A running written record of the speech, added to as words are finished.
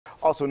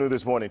Also new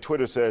this morning,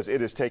 Twitter says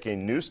it is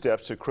taking new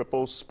steps to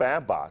cripple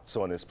spam bots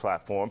on its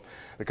platform.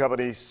 The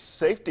company's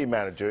safety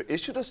manager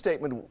issued a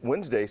statement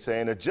Wednesday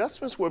saying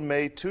adjustments were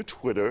made to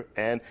Twitter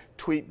and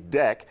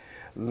TweetDeck,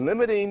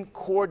 limiting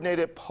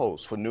coordinated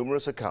posts for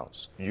numerous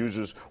accounts.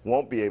 Users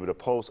won't be able to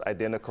post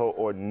identical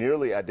or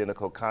nearly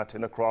identical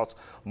content across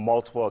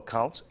multiple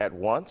accounts at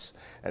once,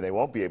 and they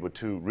won't be able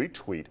to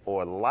retweet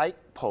or like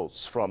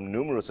posts from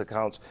numerous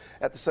accounts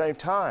at the same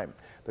time.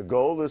 The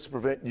goal is to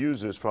prevent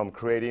users from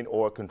creating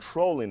or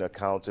controlling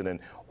accounts in an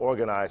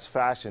organized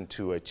fashion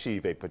to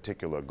achieve a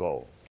particular goal.